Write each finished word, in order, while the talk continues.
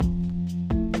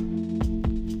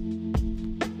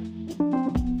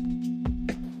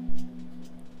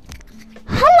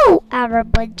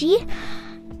everybody.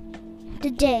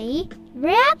 Today we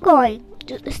are going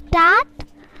to start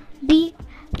the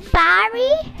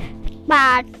fairy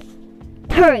part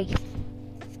 3.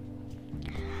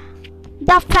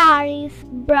 The fairy's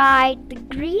bright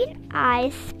green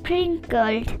eyes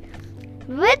sprinkled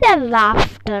with a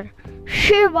laughter.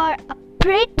 She wore a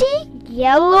pretty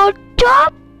yellow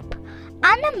top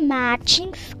and a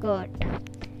matching skirt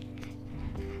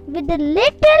with a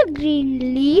little green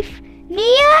leaf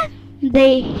near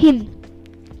the hem.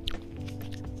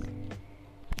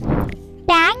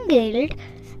 Tangled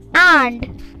and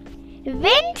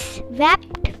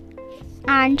windswept,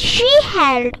 and she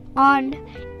held on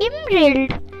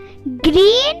emerald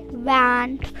green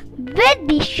wand with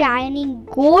the shining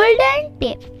golden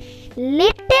tip.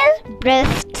 Little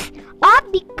breasts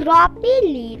of the croppy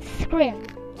leaves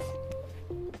screamed.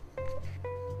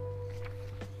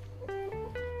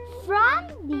 From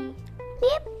the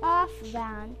tip of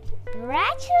wand,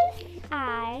 Rachel's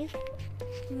eyes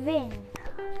winked.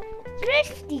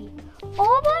 Kirsty,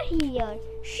 over here,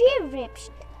 she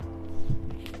whispered.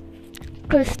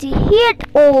 Kirsty hid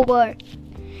over.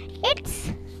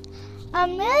 It's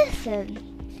amazing.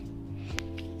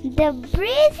 The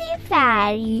breezy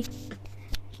fairy,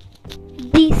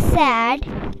 the sad,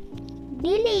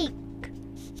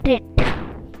 delicate.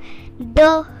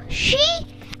 She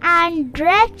and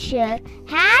Rachel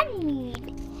had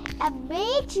made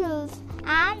Abigail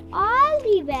and all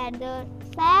the weather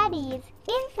fairies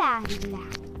in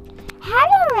fairyland.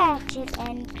 Hello, Rachel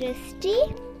and Kirsty,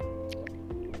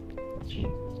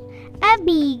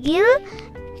 Abigail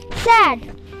said.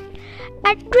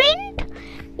 A twinkle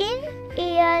in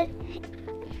air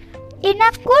in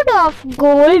a coat of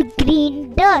gold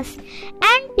green dust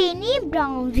and tiny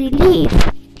browsy leaf.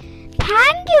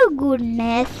 Thank you,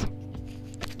 goodness.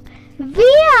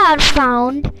 We are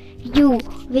found you.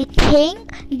 We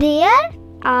think there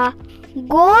are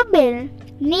goblins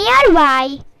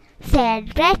nearby,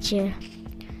 said Rachel.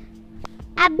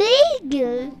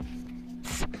 Abigail's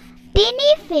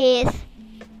tiny face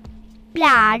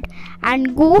plaid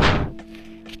and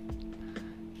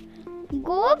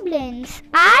goblins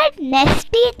are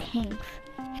nasty things,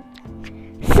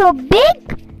 so big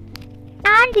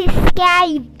and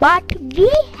scary, but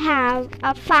we have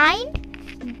a find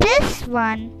this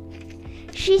one,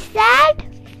 she said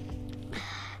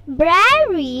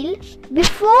bravely,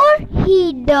 before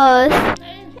he does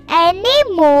any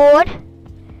more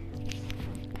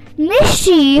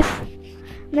mischief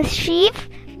with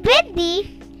the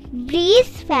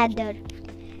breeze feather.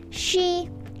 She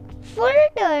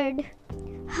fluttered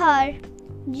her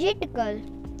jitical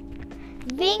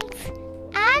wings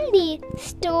and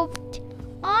stooped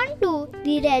onto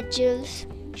the Rachel's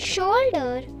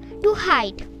shoulder to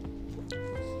hide.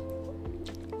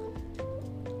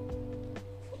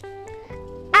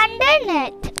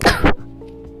 Underneath,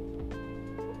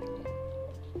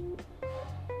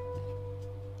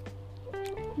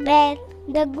 where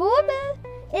the goblin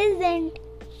isn't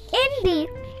in the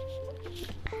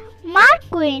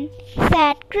Queen,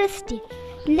 said Kirsty.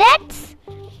 Let's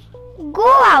go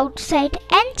outside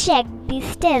and check the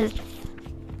stills.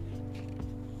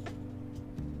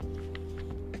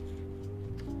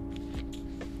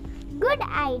 Good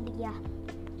idea.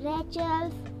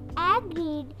 Rachel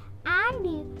agreed, and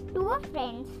the two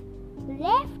friends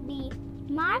left the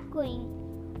Queen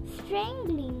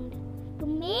strangling to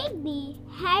make the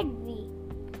headway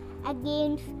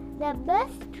against the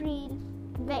bustry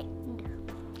wind.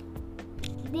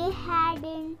 They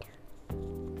hadn't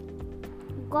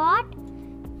got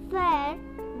far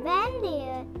when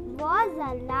there was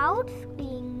a loud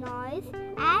squeaking noise,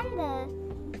 and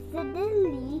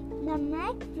suddenly the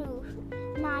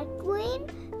Queen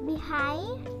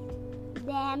behind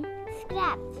them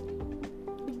scratched.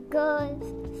 The girls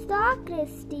saw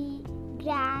Kirsty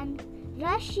Grant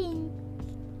rushing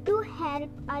to help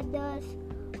others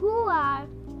who are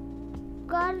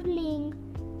curling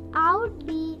out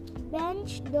the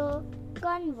bench the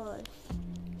converse.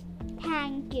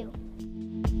 Thank you.